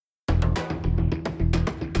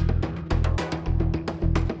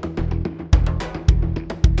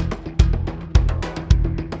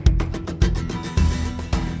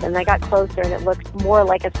And I got closer, and it looked more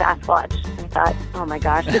like a Sasquatch. I thought, oh my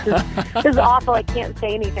gosh, this is awful. I can't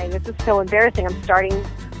say anything. This is so embarrassing. I'm starting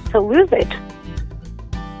to lose it.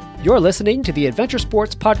 You're listening to the Adventure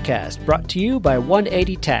Sports Podcast, brought to you by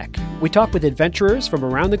 180 Tech. We talk with adventurers from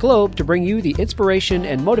around the globe to bring you the inspiration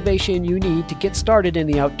and motivation you need to get started in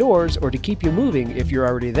the outdoors or to keep you moving if you're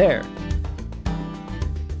already there.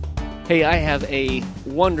 Hey, I have a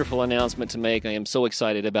wonderful announcement to make. I am so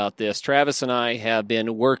excited about this. Travis and I have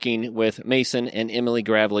been working with Mason and Emily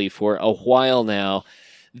Gravely for a while now.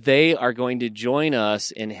 They are going to join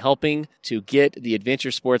us in helping to get the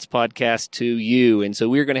Adventure Sports Podcast to you. And so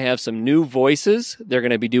we're going to have some new voices. They're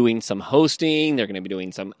going to be doing some hosting. They're going to be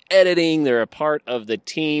doing some editing. They're a part of the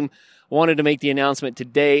team. Wanted to make the announcement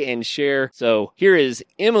today and share. So here is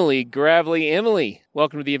Emily Gravely. Emily,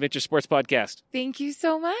 welcome to the Adventure Sports Podcast. Thank you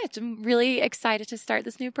so much. I'm really excited to start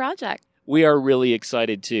this new project. We are really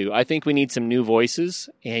excited too. I think we need some new voices,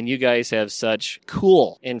 and you guys have such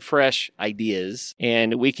cool and fresh ideas,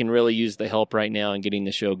 and we can really use the help right now in getting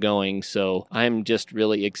the show going. So I'm just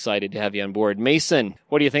really excited to have you on board. Mason,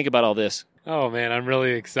 what do you think about all this? Oh man, I'm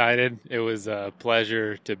really excited. It was a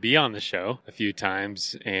pleasure to be on the show a few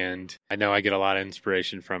times, and I know I get a lot of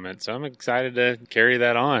inspiration from it. So I'm excited to carry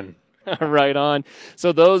that on. Right on.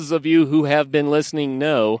 So those of you who have been listening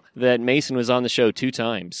know that Mason was on the show 2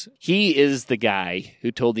 times. He is the guy who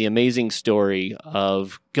told the amazing story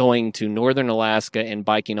of going to northern Alaska and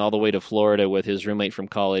biking all the way to Florida with his roommate from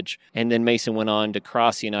college. And then Mason went on to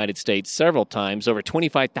cross the United States several times, over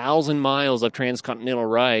 25,000 miles of transcontinental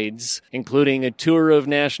rides, including a tour of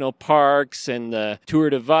national parks and the Tour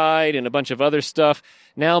Divide and a bunch of other stuff.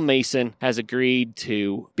 Now Mason has agreed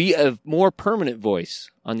to be a more permanent voice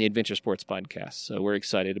on the Adventure Sports Podcast. So we're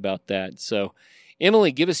excited about that. So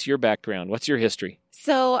Emily, give us your background. What's your history?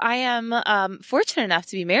 So I am fortunate enough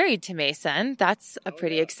to be married to Mason. That's a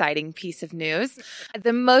pretty exciting piece of news.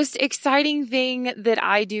 The most exciting thing that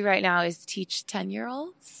I do right now is teach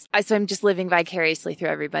 10-year-olds. So I'm just living vicariously through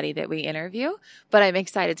everybody that we interview, but I'm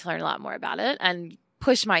excited to learn a lot more about it and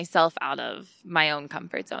push myself out of my own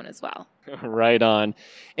comfort zone as well. Right on.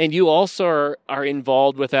 And you also are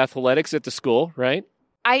involved with athletics at the school, right?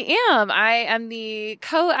 I am. I am the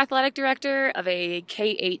co-athletic director of a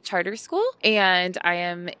K-8 charter school, and I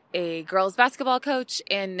am a girls basketball coach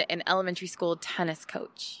and an elementary school tennis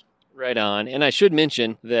coach. Right on. And I should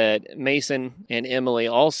mention that Mason and Emily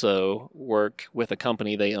also work with a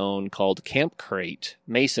company they own called Camp Crate.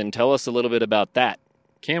 Mason, tell us a little bit about that.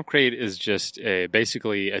 Camp Crate is just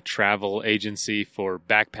basically a travel agency for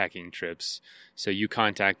backpacking trips. So you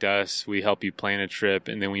contact us, we help you plan a trip,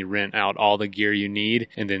 and then we rent out all the gear you need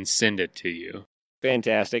and then send it to you.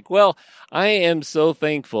 Fantastic. Well, I am so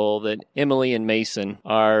thankful that Emily and Mason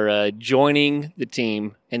are joining the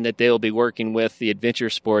team and that they'll be working with the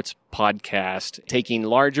Adventure Sports Podcast, taking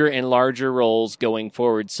larger and larger roles going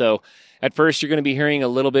forward. So at first, you're going to be hearing a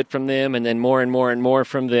little bit from them and then more and more and more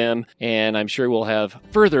from them. And I'm sure we'll have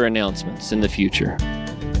further announcements in the future.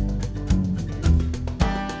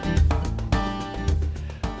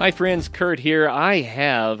 Hi, friends. Kurt here. I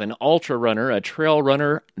have an ultra runner, a trail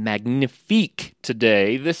runner magnifique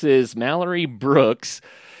today. This is Mallory Brooks.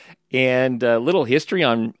 And a little history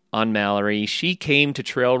on Mallory. She came to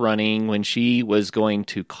trail running when she was going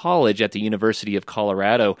to college at the University of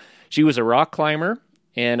Colorado. She was a rock climber,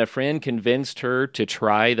 and a friend convinced her to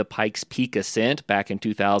try the Pikes Peak Ascent back in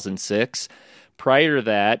 2006. Prior to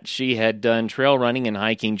that, she had done trail running and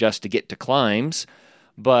hiking just to get to climbs,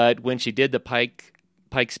 but when she did the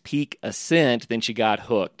Pikes Peak Ascent, then she got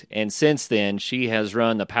hooked. And since then, she has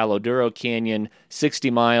run the Palo Duro Canyon,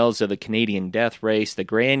 60 miles of the Canadian Death Race, the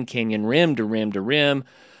Grand Canyon rim to rim to rim,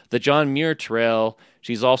 the John Muir Trail.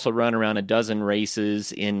 She's also run around a dozen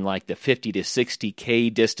races in like the 50 to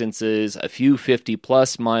 60K distances, a few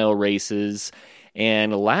 50-plus mile races.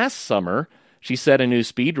 And last summer, she set a new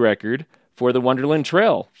speed record for the Wonderland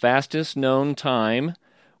Trail, fastest known time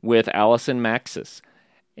with Allison Maxis.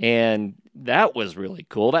 And that was really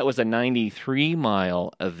cool. That was a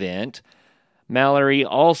 93-mile event. Mallory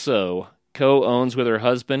also co-owns with her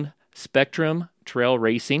husband Spectrum Trail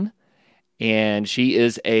Racing, and she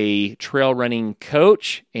is a trail running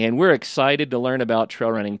coach, and we're excited to learn about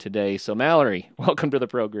trail running today. So Mallory, welcome to the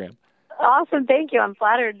program. Awesome. Thank you. I'm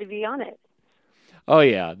flattered to be on it. Oh,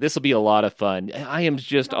 yeah. This will be a lot of fun. I am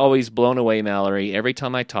just always blown away, Mallory, every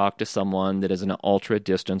time I talk to someone that is an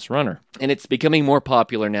ultra-distance runner. And it's becoming more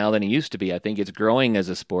popular now than it used to be. I think it's growing as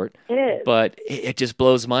a sport. It is. But it just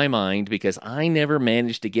blows my mind because I never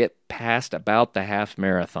managed to get past about the half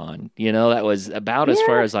marathon. You know, that was about as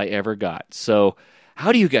far as I ever got. So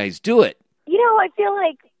how do you guys do it? You know, I feel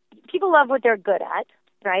like people love what they're good at.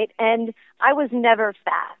 right? And I was never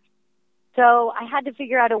fast. So I had to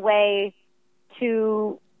figure out a way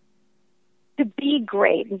to be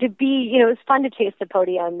great and to be, it was fun to chase the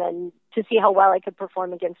podium and to see how well I could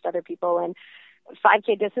perform against other people. And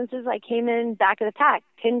 5K distances, I came in back of the pack.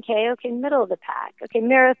 10K, okay, middle of the pack. Okay,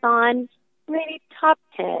 marathon, maybe top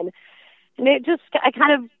 10. And I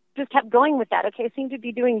kind of just kept going with that. Okay, I seem to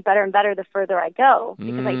be doing better and better the further I go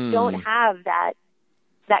because I don't have that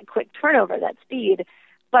quick turnover, that speed.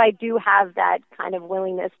 But I do have that kind of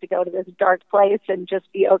willingness to go to this dark place and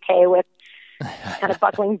just be okay with kind of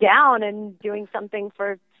buckling down and doing something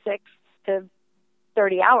for 6 to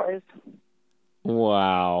 30 hours.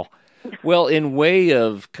 Wow. Well, in way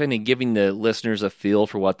of kind of giving the listeners a feel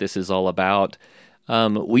for what this is all about,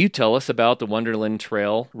 will you tell us about the Wonderland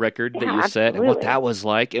Trail record that you set and what that was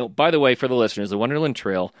like? By the way, for the listeners, the Wonderland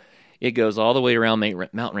Trail, it goes all the way around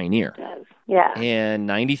Mount Rainier. It does. Yeah. And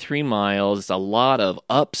 93 miles, a lot of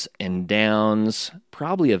ups and downs,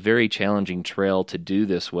 probably a very challenging trail to do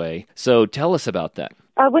this way. So tell us about that.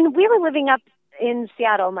 When we were living up in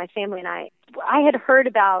Seattle, my family and I had heard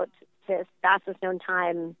about this fastest known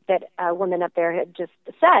time that a woman up there had just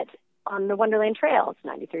set on the Wonderland Trail. It's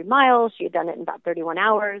 93 miles. She had done it in about 31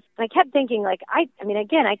 hours. And I kept thinking, I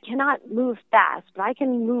cannot move fast, but I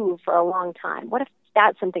can move for a long time. What if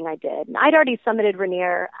that's something I did? And I'd already summited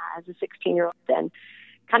Rainier as a 16-year-old and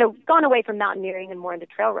kind of gone away from mountaineering and more into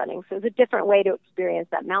trail running. So it was a different way to experience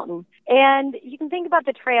that mountain. And you can think about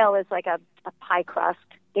the trail as like a pie crust.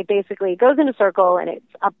 It basically goes in a circle and it's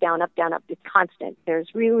up, down, up, down, up. It's constant. There's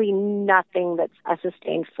really nothing that's a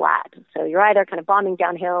sustained flat. So you're either kind of bombing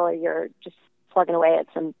downhill or you're just plugging away at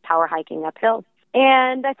some power hiking uphill.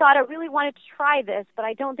 And I thought I really wanted to try this, but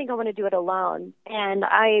I don't think I want to do it alone. And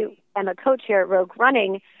I am a coach here at Rogue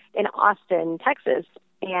Running in Austin, Texas.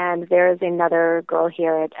 And there's another girl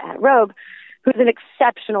here at Rogue who's an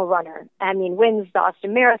exceptional runner. I mean, wins the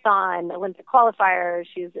Austin Marathon, Olympic qualifier.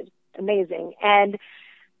 She's amazing. And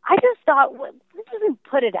I just thought, let's just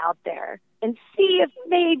put it out there and see if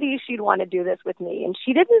maybe she'd want to do this with me. And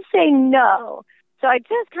she didn't say no. So I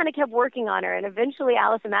just kind of kept working on her. And eventually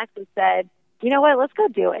Allison Maxon said, you know what, let's go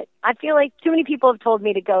do it. I feel like too many people have told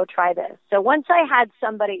me to go try this. So once I had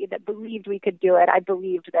somebody that believed we could do it, I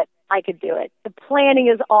believed that I could do it. The planning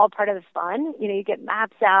is all part of the fun. You get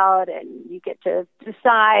maps out and you get to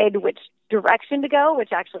decide which direction to go,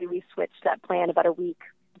 which actually we switched that plan about a week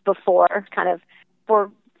before, kind of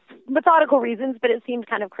for methodical reasons, but it seemed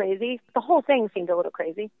kind of crazy. The whole thing seemed a little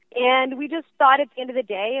crazy. And we just thought at the end of the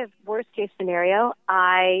day, if worst case scenario,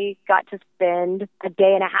 I got to spend a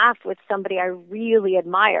day and a half with somebody I really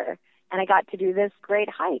admire. And I got to do this great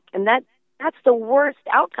hike. And that's the worst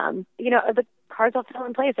outcome. The cards all fell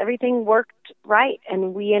in place. Everything worked right.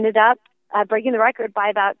 And we ended up breaking the record by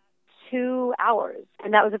about 2 hours.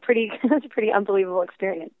 And that was a pretty unbelievable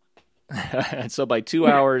experience. And so by 2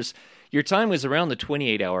 hours, your time was around the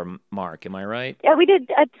 28-hour mark, am I right? Yeah, we did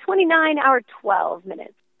a 29-hour, 12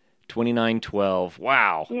 minutes. 29:12.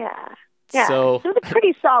 Wow. Yeah. So it was a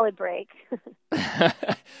pretty solid break.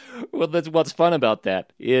 Well, that's what's fun about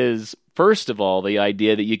that is, first of all, the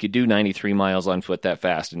idea that you could do 93 miles on foot that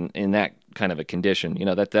fast in that kind of a condition.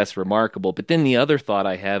 That's remarkable. But then the other thought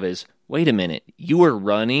I have is, wait a minute, you were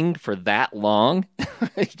running for that long?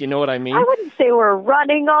 You know what I mean? I wouldn't say we're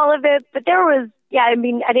running all of it, but there was,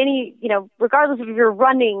 at any, regardless of if you're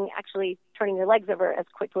running, actually turning your legs over as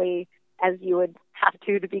quickly as you would have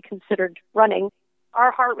to be considered running,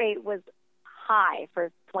 our heart rate was high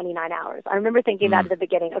for 29 hours. I remember thinking that at the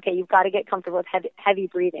beginning, okay, you've got to get comfortable with heavy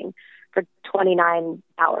breathing for 29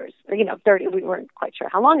 hours, or, 30. We weren't quite sure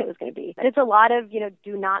how long it was going to be. And it's a lot of,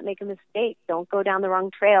 do not make a mistake. Don't go down the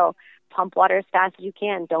wrong trail. Pump water as fast as you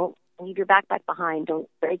can. Don't leave your backpack behind. Don't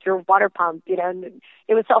break your water pump. It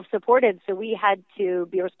was self-supported, so we had to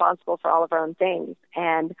be responsible for all of our own things.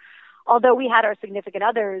 And although we had our significant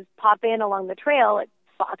others pop in along the trail at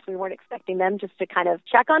spots we weren't expecting them just to kind of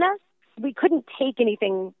check on us, we couldn't take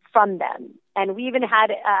anything from them. And we even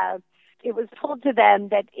had, it was told to them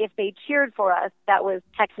that if they cheered for us, that was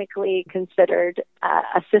technically considered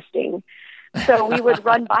assisting. So we would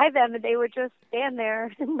run by them and they would just stand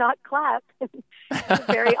there and not clap. It was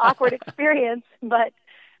a very awkward experience, but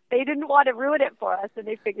they didn't want to ruin it for us. And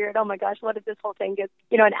they figured, oh my gosh, what if this whole thing gets,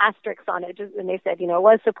 an asterisk on it? And they said, it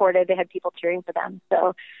was supported. They had people cheering for them.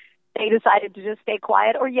 So they decided to just stay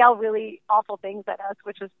quiet or yell really awful things at us,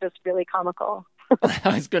 which was just really comical.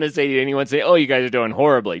 I was going to say, did anyone say, "Oh, you guys are doing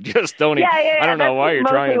horribly"? Just don't. I don't know why you're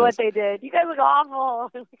trying. Mostly what they did. You guys look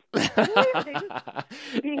awful.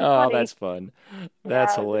 Oh, that's fun.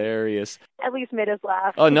 That's hilarious. At least made us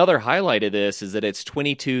laugh. Another highlight of this is that it's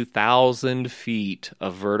 22,000 feet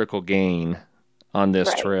of vertical gain on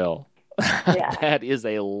this trail. Yeah. That is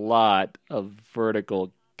a lot of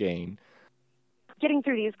vertical gain. Getting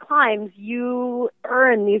through these climbs, you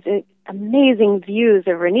earn these amazing views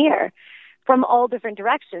of Rainier from all different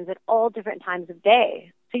directions at all different times of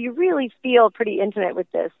day. So you really feel pretty intimate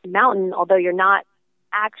with this mountain, although you're not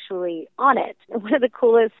actually on it. And one of the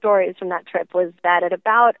coolest stories from that trip was that at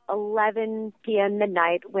about 11 p.m.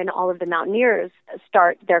 midnight, when all of the mountaineers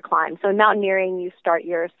start their climb. So mountaineering, you start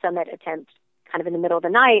your summit attempt kind of in the middle of the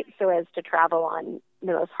night so as to travel on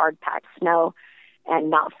the most hard-packed snow and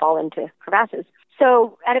not fall into crevasses.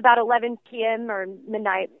 So at about 11 p.m. or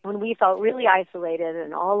midnight, when we felt really isolated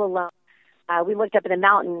and all alone, we looked up at the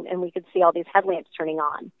mountain and we could see all these headlamps turning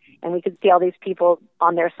on, and we could see all these people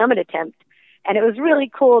on their summit attempt. And it was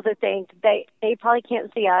really cool to think they probably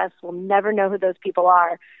can't see us. We'll never know who those people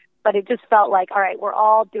are. But it just felt like, all right, we're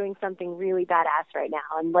all doing something really badass right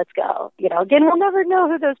now, and let's go. You know, again, we'll never know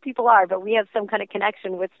who those people are, but we have some kind of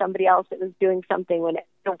connection with somebody else that was doing something when it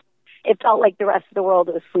felt like the rest of the world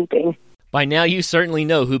was sleeping. By now, you certainly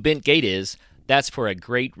know who Bent Gate is. That's for a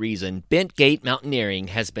great reason. Bent Gate Mountaineering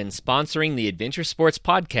has been sponsoring the Adventure Sports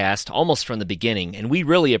Podcast almost from the beginning, and we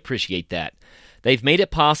really appreciate that. They've made it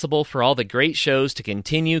possible for all the great shows to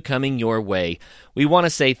continue coming your way. We want to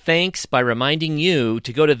say thanks by reminding you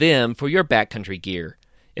to go to them for your backcountry gear.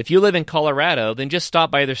 If you live in Colorado, then just stop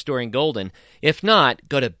by their store in Golden. If not,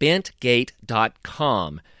 go to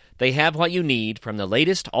bentgate.com. They have what you need, from the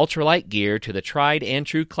latest ultralight gear to the tried and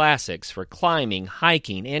true classics for climbing,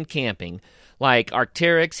 hiking, and camping, like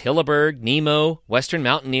Arc'teryx, Hilleberg, Nemo, Western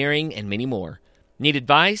Mountaineering, and many more. Need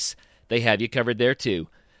advice? They have you covered there too.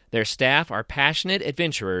 Their staff are passionate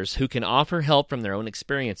adventurers who can offer help from their own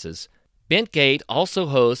experiences. Bent Gate also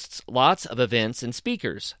hosts lots of events and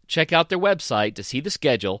speakers. Check out their website to see the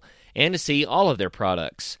schedule and to see all of their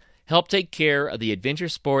products. Help take care of the Adventure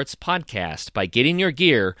Sports Podcast by getting your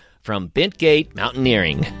gear from Bent Gate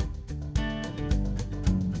Mountaineering.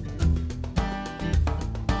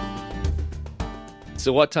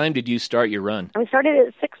 So what time did you start your run? We started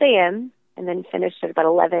at 6 a.m. and then finished at about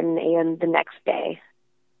 11 a.m. the next day.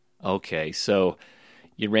 Okay, so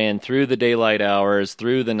you ran through the daylight hours,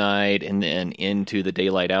 through the night, and then into the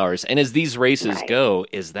daylight hours. And as these races go,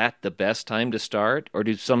 is that the best time to start? Or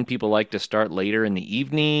do some people like to start later in the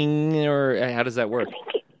evening? Or how does that work?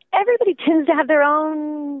 I think everybody tends to have their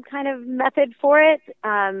own kind of method for it.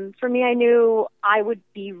 For me, I knew I would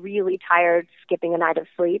be really tired skipping a night of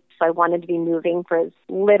sleep, so I wanted to be moving for as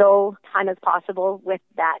little time as possible with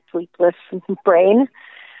that sleepless brain.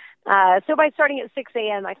 So by starting at 6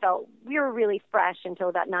 a.m., I felt we were really fresh until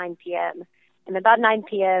about 9 p.m. And about 9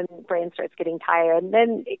 p.m., brain starts getting tired. And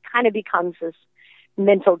then it kind of becomes this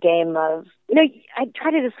mental game of, I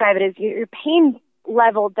try to describe it as your pain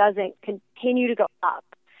level doesn't continue to go up.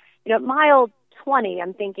 At mile 20,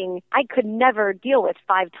 I'm thinking I could never deal with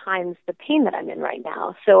 5 times the pain that I'm in right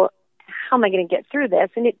now. So how am I going to get through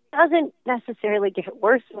this? And it doesn't necessarily get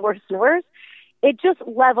worse and worse and worse. It just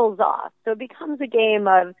levels off. So it becomes a game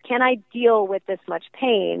of, can I deal with this much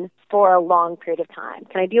pain for a long period of time?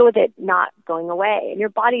 Can I deal with it not going away? And your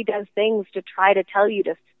body does things to try to tell you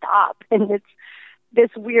to stop. And it's this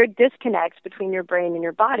weird disconnect between your brain and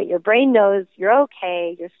your body. Your brain knows you're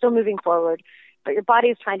okay, you're still moving forward, but your body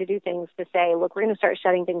is trying to do things to say, look, we're going to start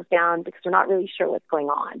shutting things down because we're not really sure what's going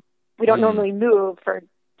on. We don't normally move for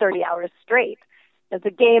 30 hours straight. It's a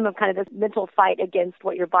game of kind of this mental fight against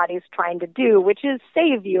what your body is trying to do, which is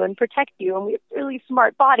save you and protect you. And we have really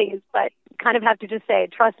smart bodies, but kind of have to just say,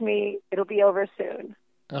 trust me, it'll be over soon.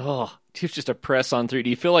 Oh, you just to press on through. Do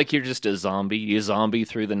you feel like you're just a zombie? You zombie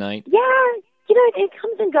through the night? Yeah, it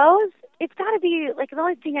comes and goes. It's got to be, like, the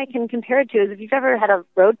only thing I can compare it to is if you've ever had a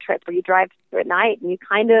road trip where you drive through at night and you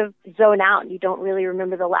kind of zone out and you don't really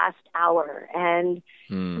remember the last hour. And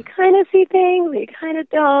you kind of see things, you kind of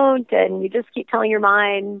don't, and you just keep telling your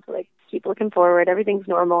mind, like, keep looking forward, everything's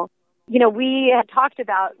normal. We had talked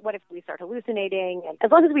about what if we start hallucinating, and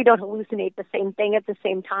as long as we don't hallucinate the same thing at the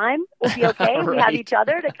same time, we'll be okay. Right. We have each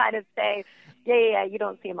other to kind of say, yeah, you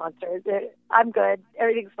don't see a monster. I'm good.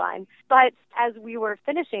 Everything's fine. But as we were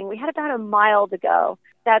finishing, we had about a mile to go.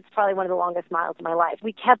 That's probably one of the longest miles of my life.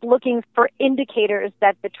 We kept looking for indicators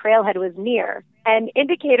that the trailhead was near. And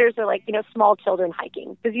indicators are like, small children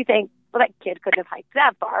hiking. Because you think, well, that kid couldn't have hiked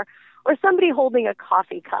that far. Or somebody holding a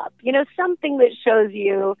coffee cup. Something that shows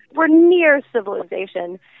you we're near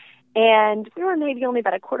civilization. And we were maybe only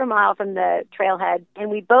about a quarter mile from the trailhead, and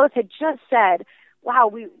we both had just said, wow,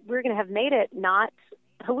 we're going to have made it not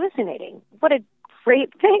hallucinating. What a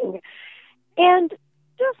great thing. And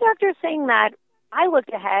just after saying that, I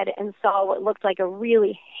looked ahead and saw what looked like a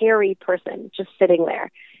really hairy person just sitting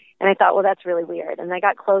there. And I thought, well, that's really weird. And I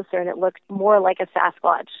got closer, and it looked more like a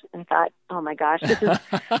Sasquatch. And I thought, oh, my gosh, this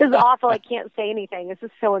is awful. I can't say anything. This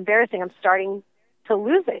is so embarrassing. I'm starting to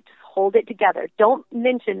lose it. Just hold it together. Don't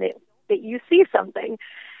mention that you see something.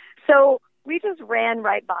 So we just ran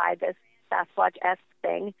right by this Sasquatch-esque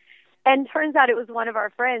thing. And turns out it was one of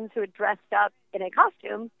our friends who had dressed up in a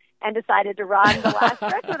costume and decided to run the last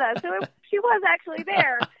stretch with us. So she was actually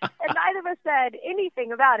there. And neither of us said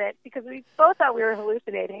anything about it because we both thought we were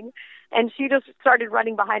hallucinating. And she just started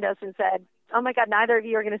running behind us and said, oh, my God, neither of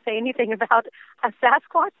you are going to say anything about a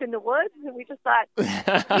Sasquatch in the woods? And we just thought,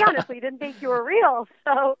 we honestly didn't think you were real.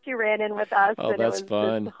 So she ran in with us. Oh, and that's it was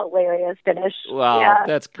fun. This hilarious finish. Wow, yeah.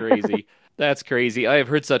 That's crazy. That's crazy. I have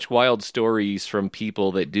heard such wild stories from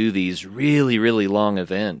people that do these really, really long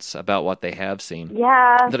events about what they have seen.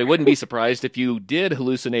 Yeah. That I wouldn't be surprised if you did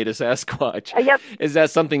hallucinate a Sasquatch. Yep. Is that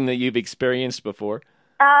something that you've experienced before?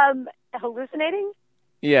 Hallucinating?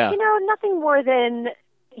 Yeah. Nothing more than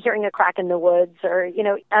hearing a crack in the woods or,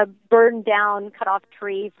 a burned down, cut off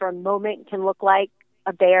tree for a moment can look like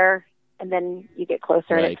a bear. And then you get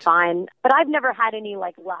closer and it's fine. But I've never had any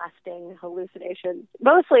lasting hallucinations.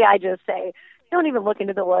 Mostly I just say, don't even look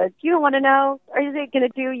into the woods. You don't want to know. Or is it going to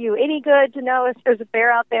do you any good to know if there's a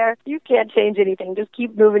bear out there? You can't change anything. Just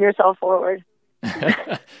keep moving yourself forward.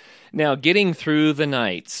 Now, getting through the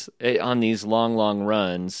nights on these long, long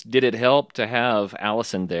runs, did it help to have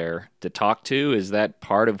Allison there to talk to? Is that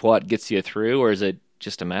part of what gets you through, or is it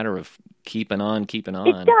just a matter of keeping on?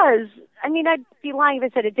 It does. I mean, I'd be lying if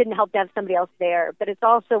I said it didn't help to have somebody else there, but it's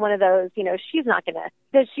also one of those, she's not going to,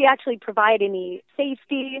 does she actually provide any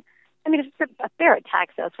safety? I mean, if a bear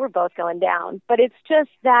attacks us, we're both going down, but it's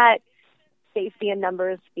just that safety in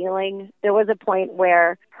numbers feeling. There was a point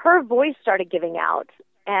where her voice started giving out,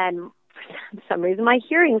 and for some reason my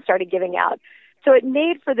hearing started giving out. So it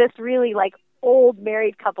made for this really old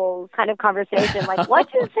married couples kind of conversation,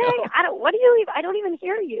 what you say? I don't even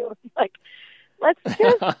hear you. Let's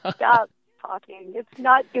just stop talking. It's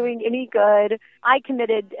not doing any good. I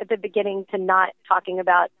committed at the beginning to not talking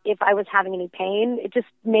about if I was having any pain. It just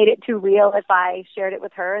made it too real if I shared it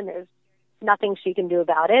with her, and there's nothing she can do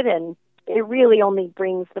about it. And it really only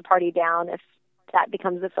brings the party down if that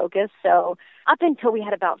becomes the focus. So up until we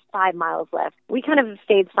had about 5 miles left, we kind of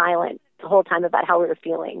stayed silent the whole time about how we were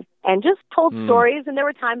feeling and just told stories. And there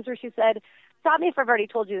were times where she said, stop me if I've already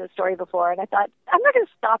told you this story before. And I thought, I'm not going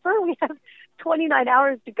to stop her. We have 29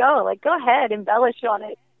 hours to go. Go ahead, embellish on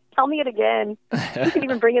it. Tell me it again. You can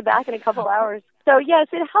even bring it back in a couple hours. So, yes,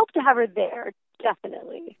 it helped to have her there,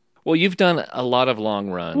 definitely. Well, you've done a lot of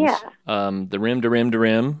long runs. Yeah. The rim to rim to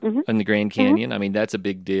rim in the Grand Canyon. Mm-hmm. I mean, that's a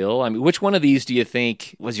big deal. I mean, which one of these do you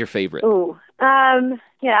think was your favorite? Ooh,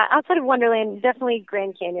 outside of Wonderland, definitely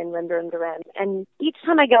Grand Canyon, rim to rim to rim. And each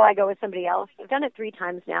time I go with somebody else. I've done it 3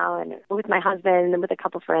 times now, and with my husband and with a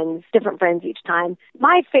couple friends, different friends each time.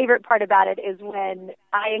 My favorite part about it is when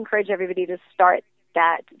I encourage everybody to start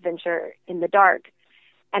that venture in the dark.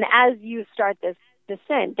 And as you start this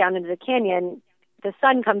descent down into the canyon, the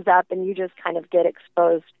sun comes up and you just kind of get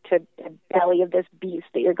exposed to the belly of this beast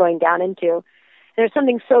that you're going down into. There's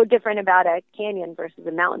something so different about a canyon versus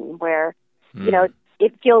a mountain where,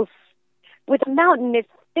 it feels, with a mountain, if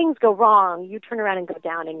things go wrong, you turn around and go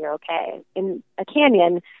down and you're okay. In a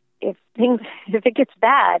canyon, if it gets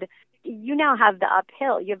bad, you now have the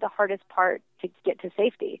uphill. You have the hardest part to get to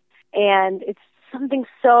safety. And it's something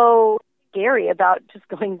so scary about just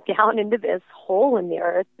going down into this hole in the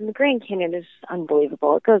earth. And the Grand Canyon is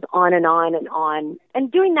unbelievable. It goes on and on and on.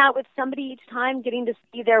 And doing that with somebody each time, getting to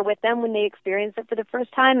be there with them when they experience it for the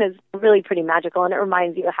first time is really pretty magical. And it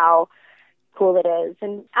reminds you how cool it is.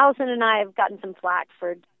 And Allison and I have gotten some flack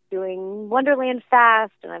for doing Wonderland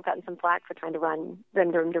fast, and I've gotten some flack for trying to run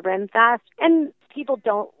rim to rim to rim fast. And people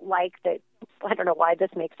don't like that. I don't know why this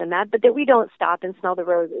makes them mad, but that we don't stop and smell the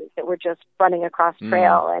roses, that we're just running across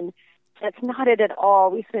trail. And that's not it at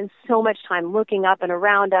all. We spend so much time looking up and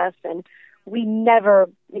around us, and we never,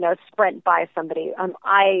 sprint by somebody.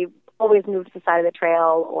 I always move to the side of the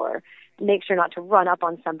trail or make sure not to run up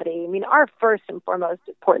on somebody. I mean, our first and foremost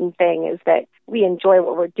important thing is that we enjoy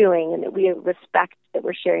what we're doing and that we respect that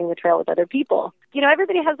we're sharing the trail with other people.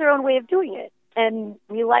 Everybody has their own way of doing it, and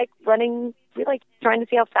we like running. We like trying to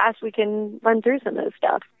see how fast we can run through some of this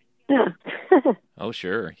stuff. Yeah. Oh,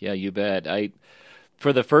 sure. Yeah, you bet.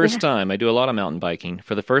 For the first time, I do a lot of mountain biking.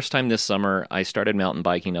 For the first time this summer, I started mountain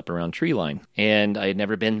biking up around Treeline, and I had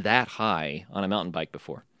never been that high on a mountain bike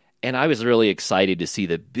before. And I was really excited to see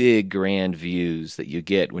the big, grand views that you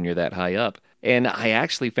get when you're that high up. And I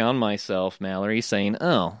actually found myself, Mallory, saying,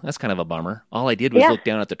 oh, that's kind of a bummer. All I did was look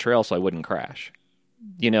down at the trail so I wouldn't crash.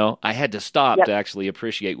 I had to stop to actually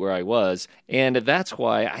appreciate where I was. And that's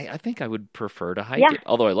why I think I would prefer to hike it,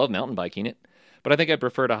 although I love mountain biking it. But I think I'd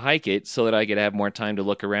prefer to hike it so that I could have more time to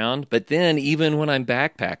look around. But then even when I'm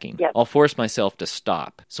backpacking, I'll force myself to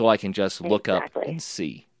stop so I can just look up and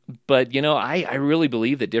see. But, I really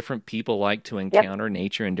believe that different people like to encounter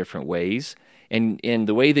nature in different ways. And in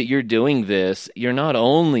the way that you're doing this, you're not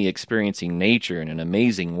only experiencing nature in an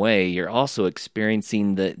amazing way, you're also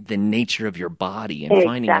experiencing the nature of your body and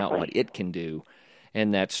finding out what it can do.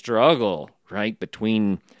 And that struggle, right,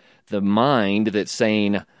 between the mind that's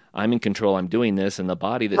saying, I'm in control, I'm doing this, and the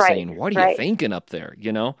body that's saying, what are you thinking up there,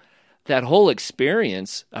 That whole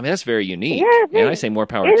experience, that's very unique. And I say more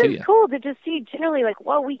power to you. It's cool to just see generally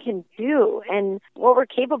what we can do and what we're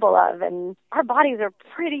capable of. And our bodies are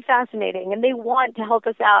pretty fascinating, and they want to help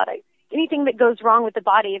us out. Anything that goes wrong with the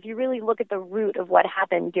body, if you really look at the root of what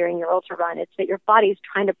happened during your ultra run, it's that your body's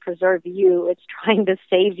trying to preserve you. It's trying to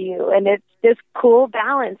save you. And it's this cool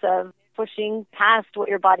balance of pushing past what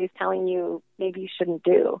your body's telling you maybe you shouldn't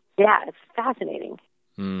do. Yeah, it's fascinating.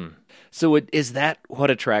 So is that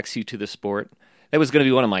what attracts you to the sport? That was going to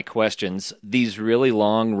be one of my questions. These really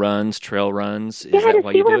long runs, trail runs, is that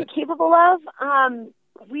why you do it? To see what I'm capable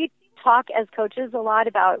of. We talk as coaches a lot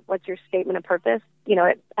about what's your statement of purpose.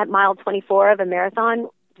 At mile 24 of a marathon,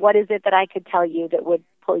 what is it that I could tell you that would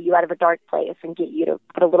pull you out of a dark place and get you to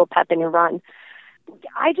put a little pep in your run?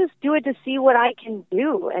 I just do it to see what I can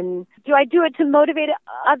do. And do I do it to motivate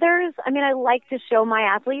others? I like to show my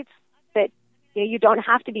athletes that you don't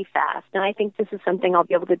have to be fast. And I think this is something I'll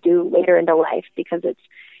be able to do later into life because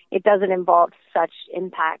it doesn't involve such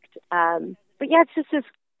impact. But it's just this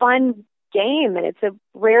fun game. And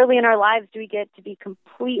rarely in our lives do we get to be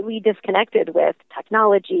completely disconnected with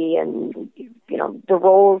technology and, the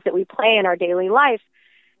roles that we play in our daily life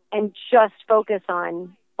and just focus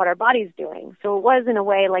on what our body's doing. So it was in a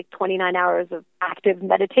way like 29 hours of active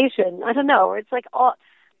meditation. I don't know. Where it's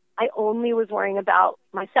I only was worrying about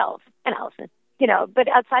myself and Allison. But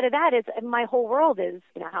outside of that, my whole world is,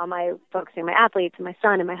 how am I focusing on my athletes and my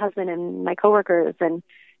son and my husband and my coworkers. And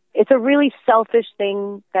it's a really selfish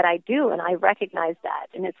thing that I do. And I recognize that.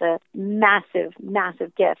 And it's a massive,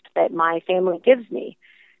 massive gift that my family gives me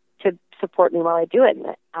to support me while I do it and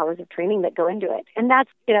the hours of training that go into it. And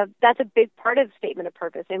that's a big part of statement of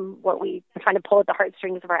purpose. And what we are trying to pull at the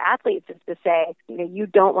heartstrings of our athletes is to say, you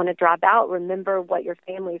don't want to drop out. Remember what your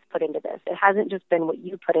family's put into this. It hasn't just been what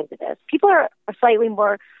you put into this. People are slightly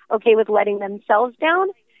more okay with letting themselves down.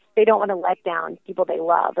 They don't want to let down people they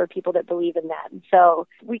love or people that believe in them. So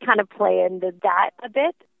we kind of play into that a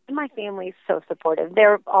bit. And my family's so supportive.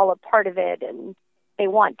 They're all a part of it, and they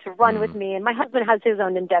want to run with me. And my husband has his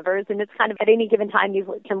own endeavors, and it's kind of at any given time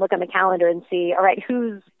you can look on the calendar and see, all right,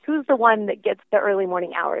 who's the one that gets the early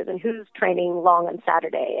morning hours and who's training long on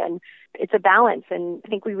Saturday. And it's a balance. And I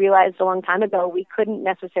think we realized a long time ago we couldn't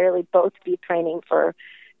necessarily both be training for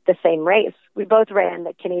the same race. We both ran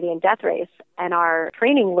the Canadian Death Race, and our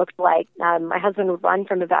training looked like my husband would run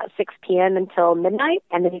from about 6 p.m. until midnight,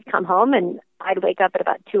 and then he'd come home, and I'd wake up at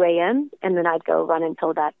about 2 a.m., and then I'd go run until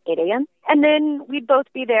about 8 a.m. And then we'd both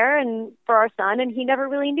be there and for our son, and he never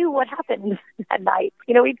really knew what happened that night.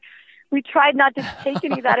 We tried not to take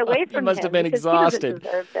any of that away from him. He must have been exhausted. He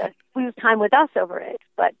doesn't deserve to lose time with us over it.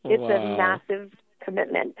 But it's a massive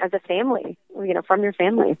commitment as a family, from your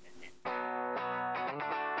family.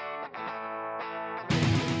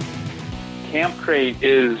 Camp Crate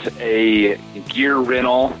is a gear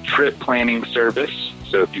rental trip planning service.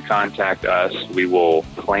 So if you contact us, we will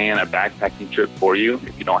plan a backpacking trip for you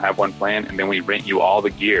if you don't have one planned, and then we rent you all the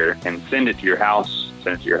gear and send it to your house,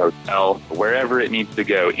 send it to your hotel, wherever it needs to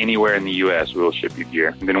go, anywhere in the U.S., we will ship you gear.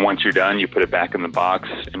 And then once you're done, you put it back in the box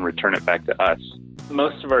and return it back to us.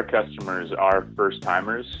 Most of our customers are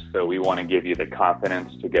first-timers, so we want to give you the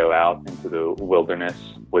confidence to go out into the wilderness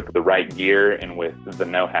with the right gear and with the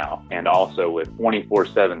know-how. And also with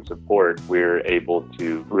 24/7 support, we're able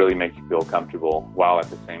to really make you feel comfortable while at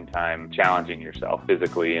the same time challenging yourself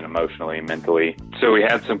physically and emotionally, mentally. So we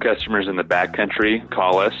had some customers in the backcountry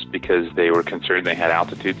call us because they were concerned they had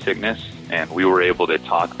altitude sickness, and we were able to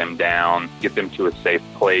talk them down, get them to a safe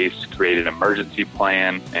place, create an emergency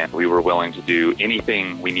plan, and we were willing to do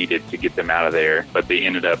anything we needed to get them out of there. But they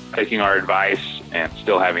ended up taking our advice and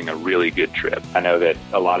still having a really good trip. I know that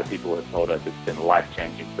a lot of people have told us it's been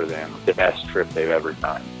life-changing for them, the best trip they've ever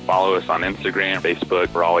done. Follow us on Instagram,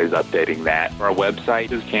 Facebook. We're always updating that. Our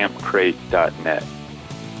website is campcrate.net.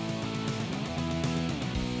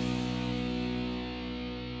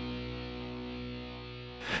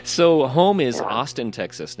 So home is Austin,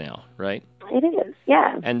 Texas now, right? It is,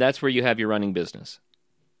 yeah. And that's where you have your running business.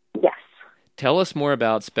 Yes. Tell us more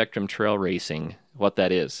about Spectrum Trail Racing, what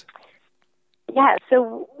that is. Yeah,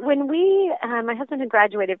 so when my husband had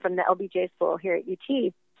graduated from the LBJ school here at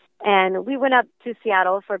UT, and we went up to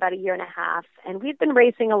Seattle for about a year and a half, and we'd been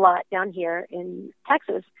racing a lot down here in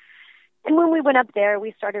Texas. And when we went up there,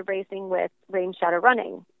 we started racing with Rain Shadow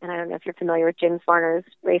Running. And I don't know if you're familiar with James Varner's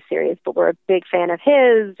race series, but we're a big fan of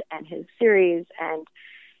his and his series. And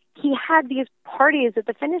he had these parties at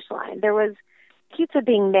the finish line. There was pizza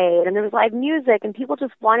being made, and there was live music, and people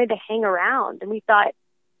just wanted to hang around. And we thought,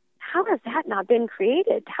 how has that not been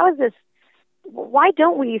created? How is this? Why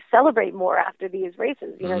don't we celebrate more after these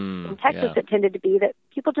races? You know, in Texas, It tended to be that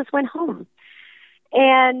people just went home.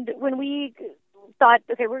 And when we thought,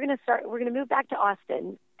 okay, we're going to move back to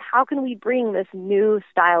Austin. How can we bring this new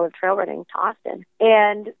style of trail running to Austin?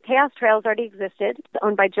 And Chaos Trails already existed. It's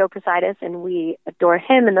owned by Joe Presitis, and we adore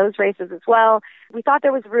him in those races as well. We thought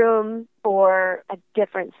there was room for a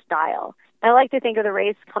different style. I like to think of the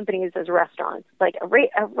race companies as restaurants. Like a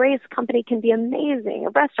race company can be amazing. A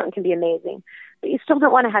restaurant can be amazing. But you still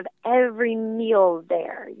don't want to have every meal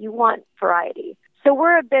there. You want variety. So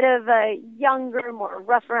we're a bit of a younger, more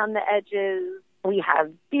rough around the edges. We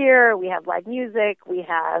have beer, we have live music, we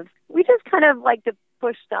just kind of like to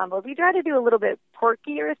push the envelope. We try to do a little bit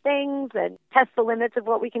quirkier things and test the limits of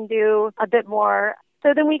what we can do a bit more.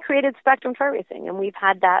 So then we created Spectrum Trail Racing, and we've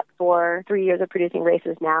had that for 3 years of producing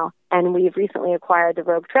races now. And we've recently acquired the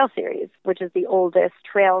Rogue Trail Series, which is the oldest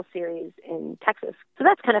trail series in Texas. So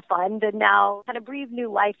that's kind of fun to now kind of breathe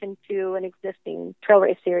new life into an existing trail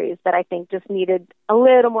race series that I think just needed a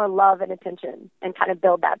little more love and attention and kind of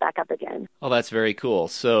build that back up again. Oh, that's very cool.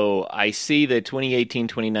 So I see the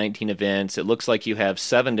 2018-2019 events. It looks like you have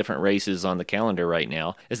 7 different races on the calendar right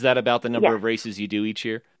now. Is that about the number of races you do each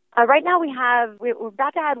year? Right now we're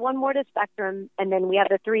about to add one more to Spectrum, and then we have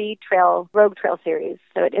the 3 Rogue Trail series.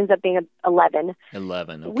 So it ends up being 11.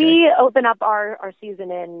 11, okay. We open up our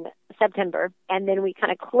season in September, and then we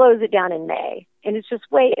kind of close it down in May. And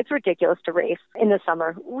it's ridiculous to race in the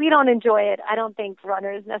summer. We don't enjoy it. I don't think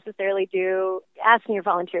runners necessarily do. Asking your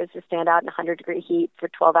volunteers to stand out in 100-degree heat for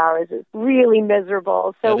 12 hours is really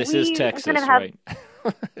miserable. So this is Texas, kind of right?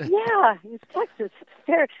 Yeah, it's Texas.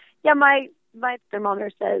 Yeah, my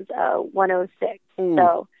thermometer says 106. Ooh.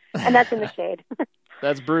 So, and that's in the shade.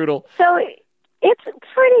 That's brutal. So it's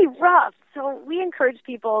pretty rough. So we encourage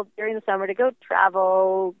people during the summer to go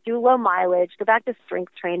travel, do low mileage, go back to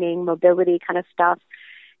strength training, mobility kind of stuff,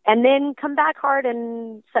 and then come back hard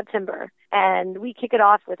in September. And we kick it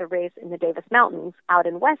off with a race in the Davis Mountains out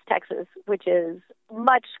in West Texas, which is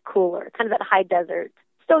much cooler, kind of that high desert.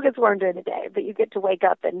 Still gets warm during the day, but you get to wake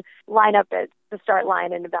up and line up at the start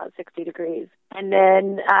line in about 60 degrees. And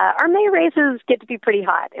then our May races get to be pretty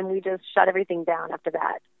hot, and we just shut everything down after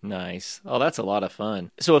that. Nice. Oh, that's a lot of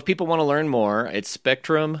fun. So if people want to learn more, it's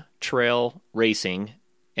Spectrum Trail Racing,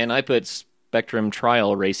 and I put Spectrum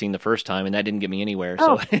Trial Racing the first time, and that didn't get me anywhere.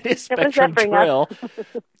 So it is Spectrum Trail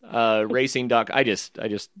Racing. I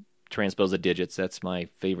just transpose the digits. That's my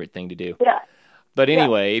favorite thing to do. Yeah. But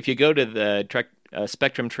anyway, if you go to the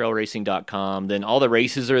SpectrumTrailRacing.com, then all the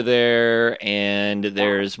races are there, and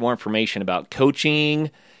there's more information about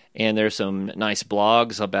coaching, and there's some nice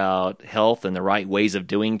blogs about health and the right ways of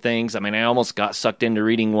doing things. I mean, I almost got sucked into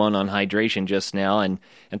reading one on hydration just now and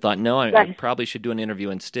thought, no, I probably should do an interview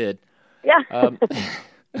instead. Yeah.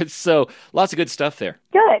 So lots of good stuff there.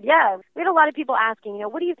 Good, yeah. We had a lot of people asking,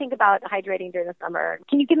 what do you think about hydrating during the summer?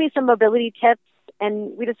 Can you give me some mobility tips?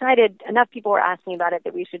 And we decided enough people were asking about it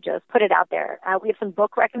that we should just put it out there. We have some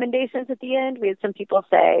book recommendations at the end. We had some people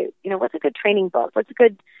say, what's a good training book? What's a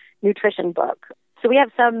good nutrition book? So we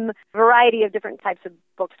have some variety of different types of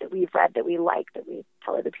books that we've read that we like, that we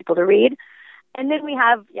tell other people to read. And then we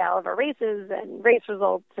have, all of our races and race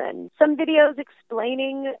results and some videos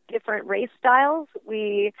explaining different race styles.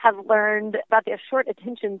 We have learned about the short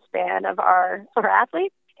attention span of our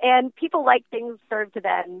athletes. And people like things served to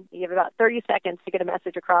them. You have about 30 seconds to get a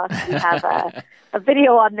message across. We have a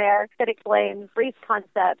video on there that explains race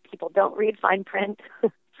concepts. People don't read fine print.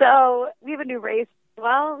 So we have a new race.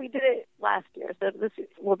 Well, we did it last year, so this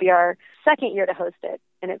will be our second year to host it.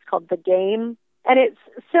 And it's called The Game. And it's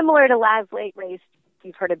similar to Laz Lake Race.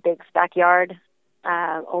 You've heard of Big's Backyard.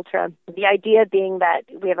 ultra. The idea being that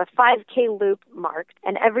we have a 5K loop marked,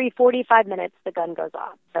 and every 45 minutes the gun goes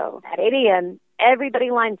off. So at 8 a.m., everybody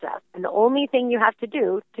lines up, and the only thing you have to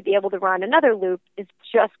do to be able to run another loop is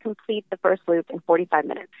just complete the first loop in 45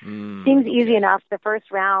 minutes. Seems easy enough. The first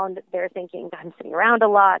round, they're thinking, I'm sitting around a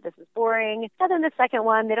lot, this is boring. And then the second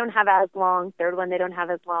one, they don't have as long. Third one, they don't have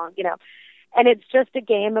as long, And it's just a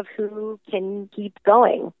game of who can keep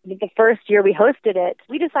going. The first year we hosted it,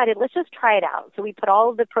 we decided, let's just try it out. So we put all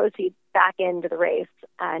of the proceeds back into the race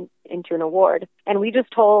and into an award. And we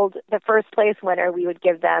just told the first place winner we would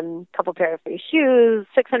give them a couple pair of free shoes,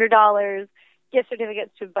 $600, gift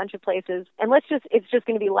certificates to a bunch of places. And it's just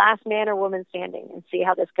going to be last man or woman standing and see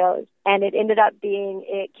how this goes. And it ended up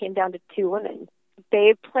it came down to 2 women.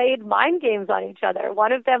 They played mind games on each other.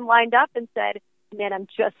 One of them lined up and said, man, I'm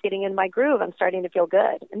just getting in my groove. I'm starting to feel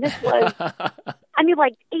good. And this was,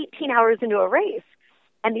 18 hours into a race.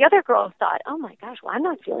 And the other girl thought, oh my gosh, well, I'm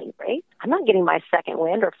not feeling great. I'm not getting my second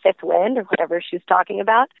wind or fifth wind or whatever she's talking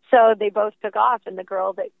about. So they both took off, and the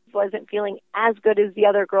girl that wasn't feeling as good as the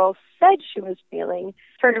other girl said she was feeling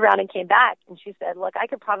turned around and came back. And she said, look, I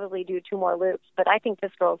could probably do 2 more loops, but I think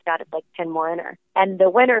this girl's got 10 more in her. And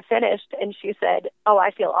the winner finished, and she said, oh,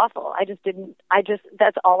 I feel awful.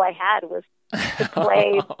 That's all I had was to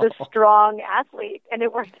play the strong athlete, and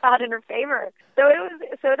it worked out in her favor.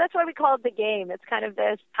 So that's why we call it the game. It's kind of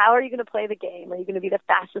this, how are you going to play the game? Are you going to be the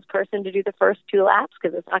fastest person to do the first 2 laps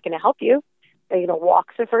because it's not going to help you? Are you going to walk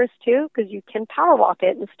the first 2 because you can power walk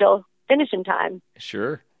it and still finish in time?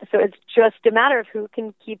 Sure. So it's just a matter of who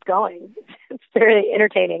can keep going. It's very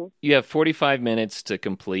entertaining. You have 45 minutes to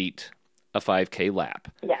complete a 5K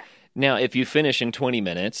lap. Yeah. Now, if you finish in 20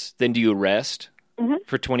 minutes, then do you rest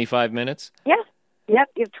for 25 minutes? Yeah. Yep.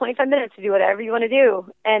 You have 25 minutes to do whatever you want to do.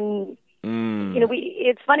 And,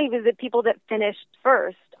 it's funny because the people that finished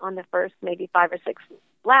first on the first maybe 5 or 6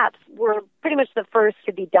 laps were pretty much the first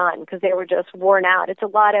to be done because they were just worn out. It's a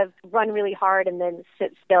lot of run really hard and then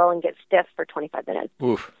sit still and get stiff for 25 minutes.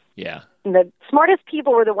 Oof. Yeah. And the smartest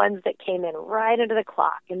people were the ones that came in right into the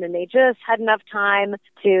clock, and then they just had enough time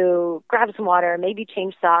to grab some water, maybe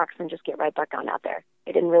change socks, and just get right back on out there.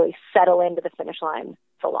 They didn't really settle into the finish line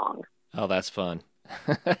so long. Oh, that's fun.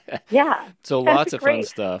 Yeah. So lots of fun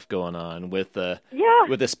stuff going on with the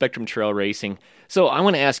Spectrum Trail Racing. So I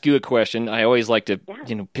want to ask you a question. I always like to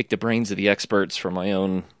pick the brains of the experts for my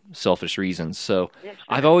own selfish reasons. So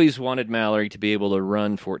I've always wanted Mallory to be able to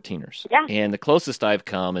run 14ers. Yeah. And the closest I've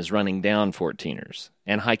come is running down 14ers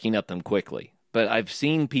and hiking up them quickly. But I've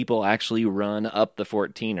seen people actually run up the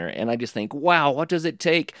 14er, and I just think, wow, what does it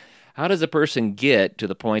take? How does a person get to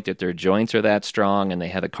the point that their joints are that strong and they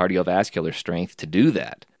have the cardiovascular strength to do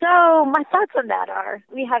that? So my thoughts on that are,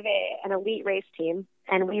 we have an elite race team,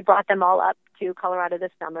 and we brought them all up to Colorado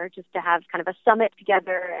this summer just to have kind of a summit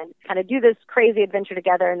together and kind of do this crazy adventure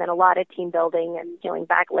together, and then a lot of team building and peeling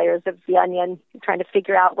back layers of the onion, trying to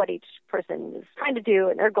figure out what each person is trying to do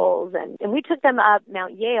and their goals. And we took them up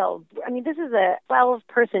Mount Yale. I mean, this is a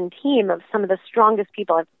 12-person team of some of the strongest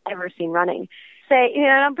people I've ever seen running.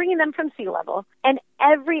 I'm bringing them from sea level, and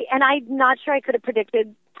I'm not sure I could have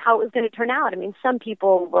predicted how it was going to turn out. I mean, some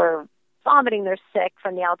people were vomiting, they're sick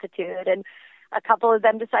from the altitude, and a couple of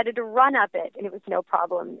them decided to run up it, and it was no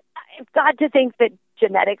problem. I've got to think that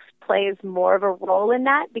genetics plays more of a role in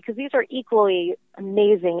that, because these are equally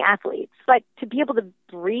amazing athletes. But to be able to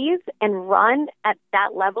breathe and run at that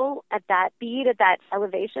level, at that speed, at that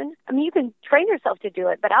elevation, I mean, you can train yourself to do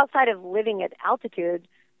it, but outside of living at altitude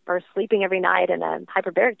or sleeping every night in a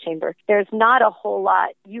hyperbaric chamber, there's not a whole lot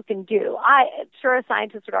you can do. Sure,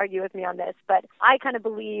 scientists would argue with me on this, but I kind of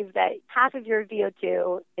believe that half of your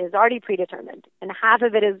VO2 is already predetermined and half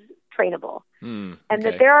of it is trainable. And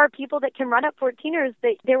that there are people that can run up 14ers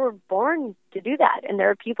that they were born to do that. And there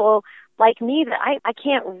are people like me that I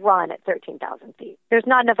can't run at 13,000 feet. There's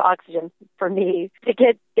not enough oxygen for me to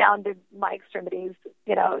get down to my extremities,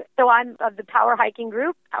 So I'm of the power hiking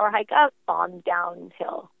group, power hike up, bomb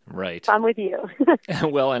downhill. Right. So I'm with you.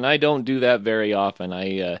 Well, and I don't do that very often.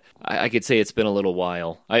 I could say it's been a little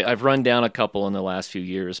while. I've run down a couple in the last few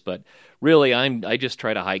years, but really I just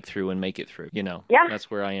try to hike through and make it through, Yeah.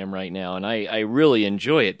 That's where I am right now, and I really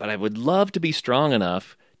enjoy it, but I would love to be strong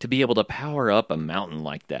enough to be able to power up a mountain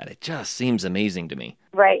like that. It just seems amazing to me.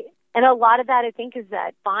 Right. And a lot of that, I think, is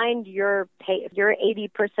that find your pace, your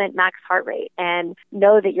 80% max heart rate, and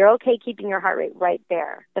know that you're okay keeping your heart rate right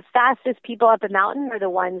there. The fastest people up a mountain are the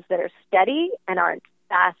ones that are steady and aren't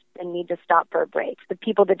fast and need to stop for a break. The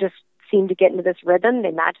people that just seem to get into this rhythm,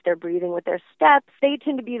 they match their breathing with their steps, they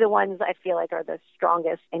tend to be the ones I feel like are the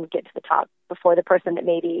strongest and get to the top before the person that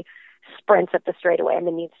maybe sprints up the straightaway and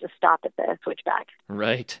then needs to stop at the switchback.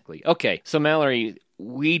 Right. Okay. So Mallory,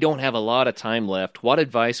 we don't have a lot of time left. What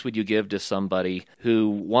advice would you give to somebody who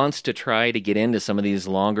wants to try to get into some of these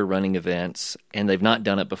longer running events and they've not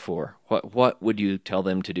done it before? What would you tell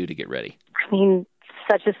them to do to get ready? I mean,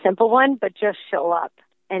 such a simple one, but just show up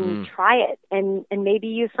and try it. And maybe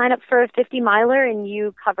you sign up for a 50-miler and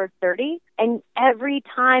you cover 30. And every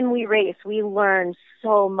time we race, we learn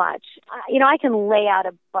so much. I can lay out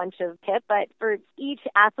a bunch of tips, but for each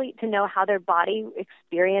athlete to know how their body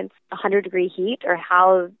experienced 100-degree heat or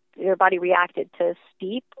how their body reacted to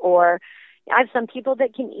steep, or I have some people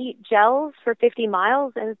that can eat gels for 50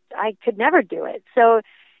 miles and I could never do it. So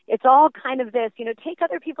it's all kind of this, take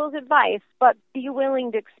other people's advice, but be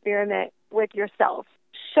willing to experiment with yourself.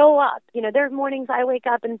 Show up. There are mornings I wake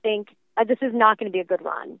up and think, this is not going to be a good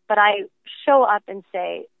run. But I show up and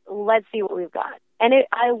say, let's see what we've got. And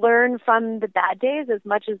I learn from the bad days as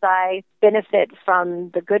much as I benefit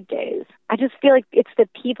from the good days. I just feel like it's the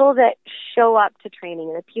people that show up to training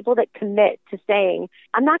and the people that commit to saying,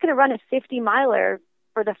 I'm not going to run a 50-miler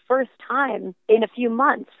for the first time in a few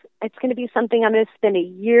months. It's going to be something I'm going to spend a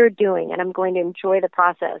year doing, and I'm going to enjoy the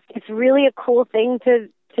process. It's really a cool thing to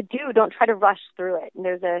do. Don't try to rush through it. And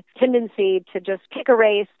there's a tendency to just pick a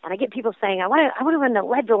race. And I get people saying, I want to run the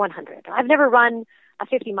Leadville 100. I've never run a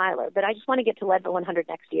 50-miler, but I just want to get to Leadville 100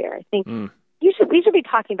 next year. I think we should be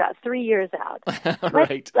talking about 3 years out.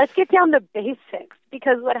 Right. Let's get down the basics,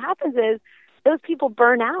 because what happens is those people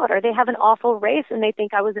burn out or they have an awful race and they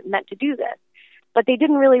think I wasn't meant to do this. But they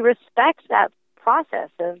didn't really respect that process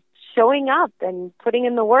of showing up and putting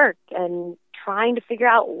in the work and trying to figure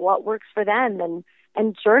out what works for them,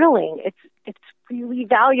 and journaling. It's really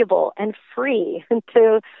valuable and free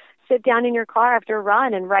to sit down in your car after a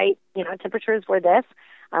run and write, temperatures were this,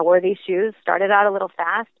 I wore these shoes, started out a little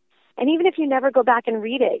fast. And even if you never go back and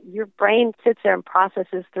read it, your brain sits there and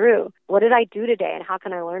processes through, what did I do today and how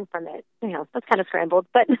can I learn from it? That's kind of scrambled,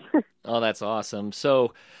 but... Oh, that's awesome.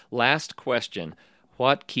 So last question.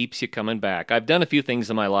 What keeps you coming back? I've done a few things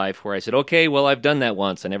in my life where I said, okay, well, I've done that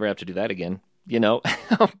once. I never have to do that again.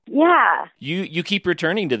 Yeah. You keep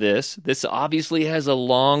returning to this. This obviously has a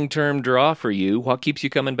long-term draw for you. What keeps you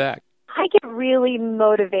coming back? I get really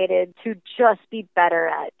motivated to just be better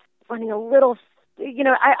at running a little.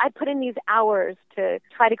 I put in these hours to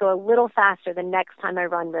try to go a little faster the next time I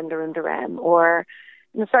run rim to rim to rim, or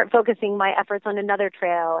start focusing my efforts on another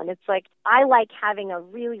trail. And it's like, I like having a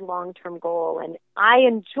really long-term goal, and I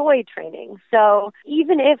enjoy training. So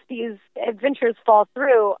even if these adventures fall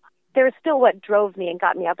through, they're still what drove me and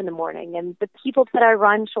got me up in the morning. And the people that I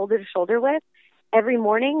run shoulder to shoulder with every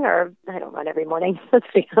morning, or I don't run every morning, let's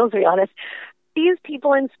be honest, these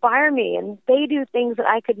people inspire me, and they do things that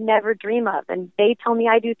I could never dream of, and they tell me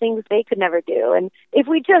I do things they could never do. And if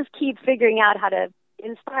we just keep figuring out how to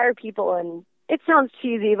inspire people, and it sounds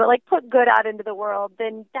cheesy, but put good out into the world,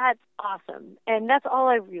 then that's awesome. And that's all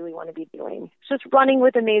I really want to be doing. Just running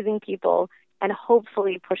with amazing people and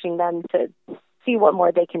hopefully pushing them to see what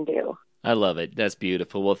more they can do. I love it. That's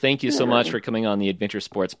beautiful. Well, thank you so much for coming on the Adventure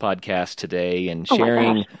Sports Podcast today and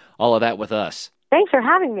sharing all of that with us. Thanks for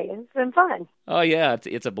having me. It's been fun. Oh, yeah,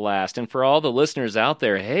 it's a blast. And for all the listeners out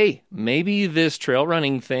there, hey, maybe this trail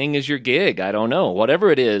running thing is your gig. I don't know. Whatever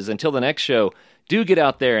it is, until the next show, do get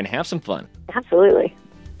out there and have some fun. Absolutely.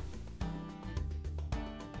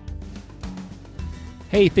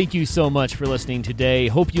 Hey, thank you so much for listening today.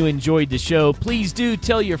 Hope you enjoyed the show. Please do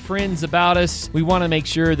tell your friends about us. We want to make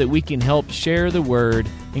sure that we can help share the word,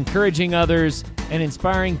 encouraging others and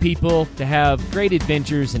inspiring people to have great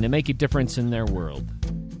adventures and to make a difference in their world.